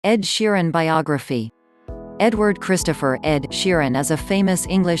Ed Sheeran biography. Edward Christopher Ed Sheeran is a famous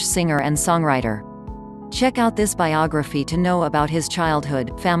English singer and songwriter. Check out this biography to know about his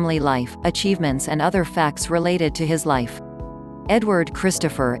childhood, family life, achievements and other facts related to his life. Edward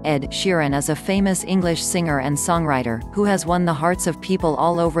Christopher Ed Sheeran is a famous English singer and songwriter, who has won the hearts of people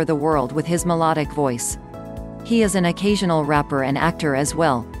all over the world with his melodic voice. He is an occasional rapper and actor as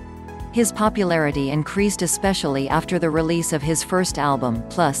well. His popularity increased especially after the release of his first album,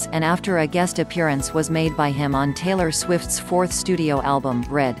 Plus, and after a guest appearance was made by him on Taylor Swift's fourth studio album,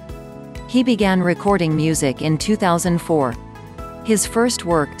 Red. He began recording music in 2004. His first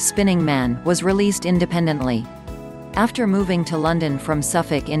work, Spinning Man, was released independently. After moving to London from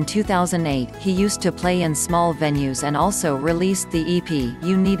Suffolk in 2008, he used to play in small venues and also released the EP,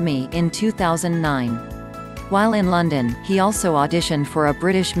 You Need Me, in 2009. While in London, he also auditioned for a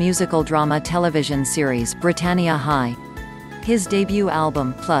British musical drama television series, Britannia High. His debut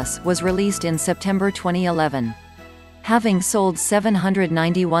album, Plus, was released in September 2011. Having sold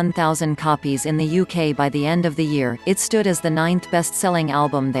 791,000 copies in the UK by the end of the year, it stood as the 9th best-selling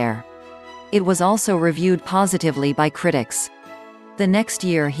album there. It was also reviewed positively by critics. The next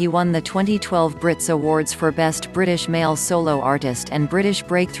year he won the 2012 Brits Awards for Best British Male Solo Artist and British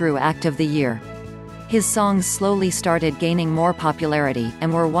Breakthrough Act of the Year. His songs slowly started gaining more popularity,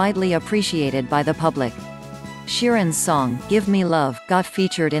 and were widely appreciated by the public. Sheeran's song, Give Me Love, got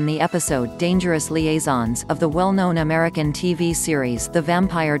featured in the episode Dangerous Liaisons of the well-known American TV series The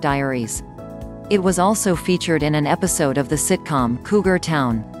Vampire Diaries. It was also featured in an episode of the sitcom Cougar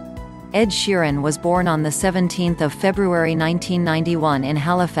Town. Ed Sheeran was born on the 17th of February 1991 in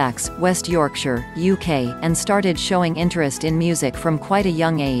Halifax, West Yorkshire, UK, and started showing interest in music from quite a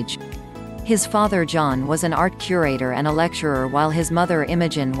young age. His father John was an art curator and a lecturer, while his mother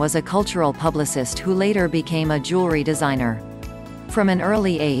Imogen was a cultural publicist who later became a jewelry designer. From an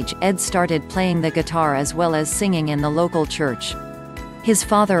early age, Ed started playing the guitar as well as singing in the local church. His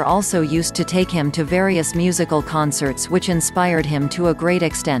father also used to take him to various musical concerts, which inspired him to a great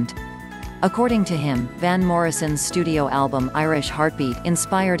extent. According to him, Van Morrison's studio album Irish Heartbeat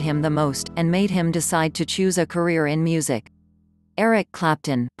inspired him the most, and made him decide to choose a career in music. Eric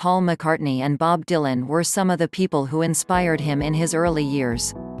Clapton, Paul McCartney and Bob Dylan were some of the people who inspired him in his early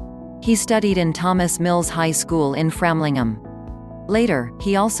years. He studied in Thomas Mills High School in Framlingham. Later,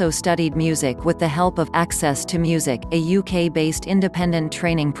 he also studied music with the help of Access to Music, a UK-based independent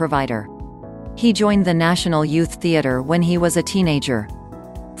training provider. He joined the National Youth Theatre when he was a teenager.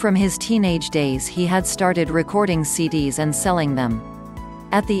 From his teenage days he had started recording CDs and selling them.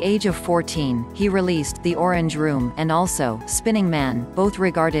 At the age of 14, he released The Orange Room and also Spinning Man, both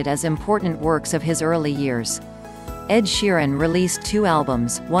regarded as important works of his early years. Ed Sheeran released 2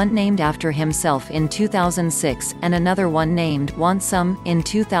 albums, one named after himself in 2006, and another one named Want Some in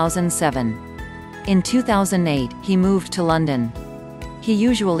 2007. In 2008, he moved to London. He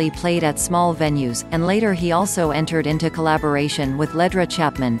usually played at small venues, and later he also entered into collaboration with Ledra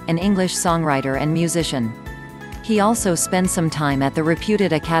Chapman, an English songwriter and musician. He also spent some time at the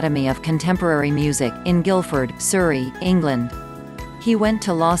reputed Academy of Contemporary Music, in Guildford, Surrey, England. He went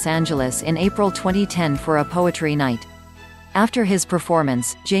to Los Angeles in April 2010 for a poetry night. After his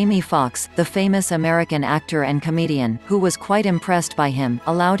performance, Jamie Foxx, the famous American actor and comedian, who was quite impressed by him,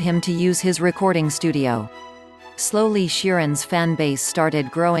 allowed him to use his recording studio. Slowly Sheeran's fan base started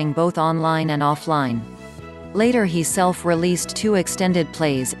growing both online and offline. Later he self-released 2 extended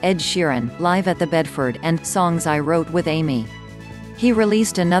plays, Ed Sheeran, Live at the Bedford, and Songs I Wrote with Amy. He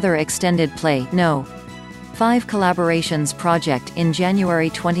released another extended play, No. 5 Collaborations Project, in January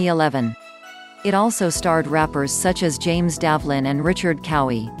 2011. It also starred rappers such as James Davlin and Richard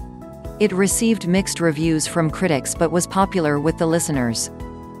Cowie. It received mixed reviews from critics but was popular with the listeners.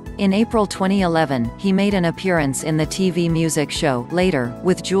 In April 2011, he made an appearance in the TV music show, Later,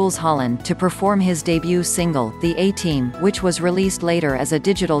 with Jules Holland, to perform his debut single, The A-Team, which was released later as a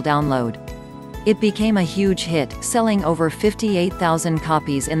digital download. It became a huge hit, selling over 58,000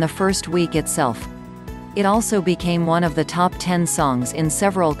 copies in the first week itself. It also became one of the top 10 songs in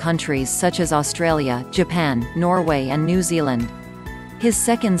several countries such as Australia, Japan, Norway and New Zealand. His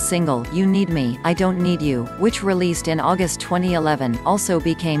second single, You Need Me, I Don't Need You, which released in August 2011, also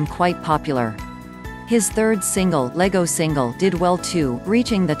became quite popular. His third single, Lego Single, did well too,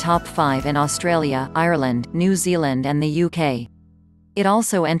 reaching the top 5 in Australia, Ireland, New Zealand and the UK. It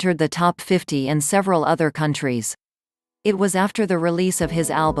also entered the top 50 in several other countries. It was after the release of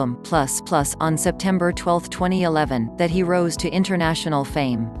his album, Plus, on September 12, 2011, that he rose to international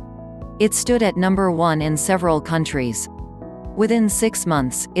fame. It stood at number 1 in several countries. Within 6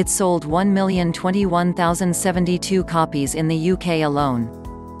 months, it sold 1,021,072 copies in the UK alone.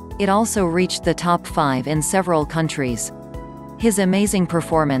 It also reached the top 5 in several countries. His amazing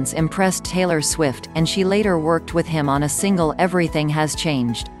performance impressed Taylor Swift, and she later worked with him on a single, Everything Has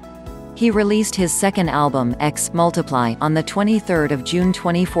Changed. He released his second album, X Multiply, on the 23rd of June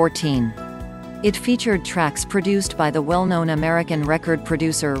 2014. It featured tracks produced by the well-known American record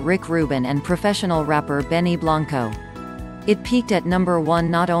producer Rick Rubin and professional rapper Benny Blanco. It peaked at number 1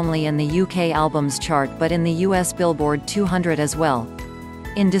 not only in the UK albums chart but in the US Billboard 200 as well.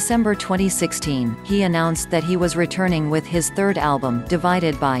 In December 2016, he announced that he was returning with his third album,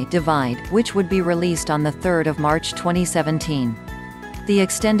 Divided by Divide, which would be released on the 3rd of March 2017. The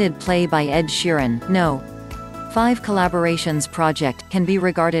extended play by Ed Sheeran, No. 5 Collaborations project, can be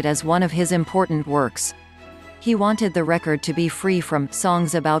regarded as one of his important works. He wanted the record to be free from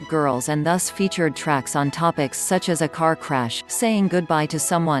songs about girls and thus featured tracks on topics such as a car crash, saying goodbye to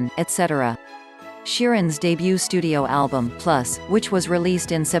someone, etc. Sheeran's debut studio album, Plus, which was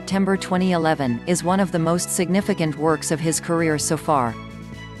released in September 2011, is one of the most significant works of his career so far.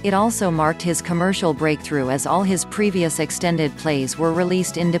 It also marked his commercial breakthrough as all his previous extended plays were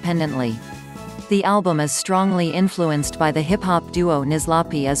released independently. The album is strongly influenced by the hip-hop duo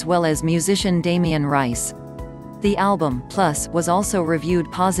Nizlapi as well as musician Damien Rice. The album, Plus, was also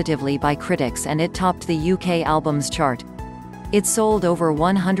reviewed positively by critics and it topped the UK albums chart. It sold over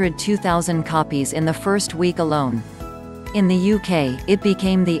 102,000 copies in the first week alone. In the UK, it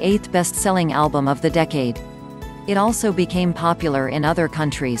became the 8th best-selling album of the decade. It also became popular in other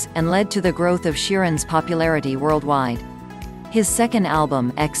countries, and led to the growth of Sheeran's popularity worldwide. His second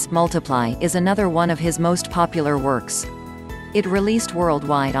album, X Multiply, is another one of his most popular works. It released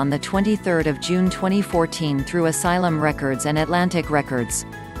worldwide on the 23rd of June 2014 through Asylum Records and Atlantic Records.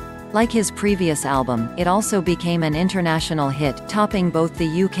 Like his previous album, it also became an international hit, topping both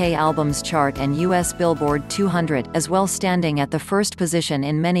the UK albums chart and US Billboard 200, as well standing at the first position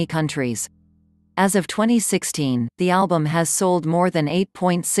in many countries. As of 2016, the album has sold more than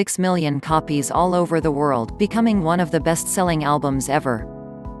 8.6 million copies all over the world, becoming one of the best-selling albums ever.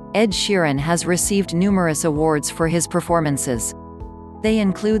 Ed Sheeran has received numerous awards for his performances. They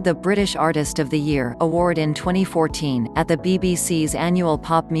include the British Artist of the Year award in 2014, at the BBC's annual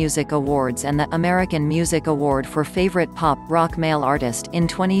Pop Music Awards and the American Music Award for Favourite Pop Rock Male Artist in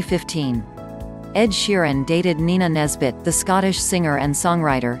 2015. Ed Sheeran dated Nina Nesbitt, the Scottish singer and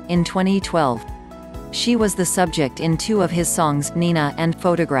songwriter, in 2012. She was the subject in 2 of his songs, Nina and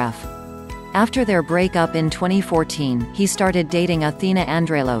Photograph. After their breakup in 2014, he started dating Athena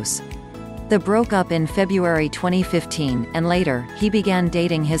Andrelos. They broke up in February 2015, and later, he began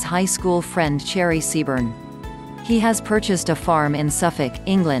dating his high school friend Cherry Seaburn. He has purchased a farm in Suffolk,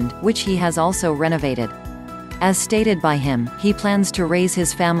 England, which he has also renovated. As stated by him, he plans to raise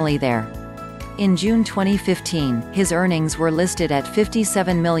his family there. In June 2015, his earnings were listed at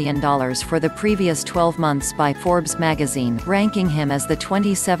 $57 million for the previous 12 months by Forbes magazine, ranking him as the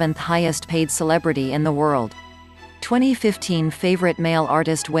 27th highest paid celebrity in the world. 2015 Favorite Male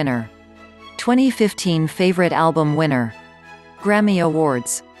Artist winner. 2015 Favorite Album winner. Grammy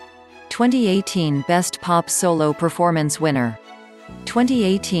Awards. 2018 Best Pop Solo Performance winner.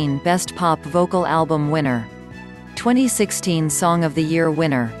 2018 Best Pop Vocal Album winner. 2016 Song of the Year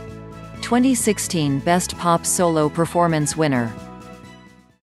winner. 2016 Best Pop Solo Performance winner.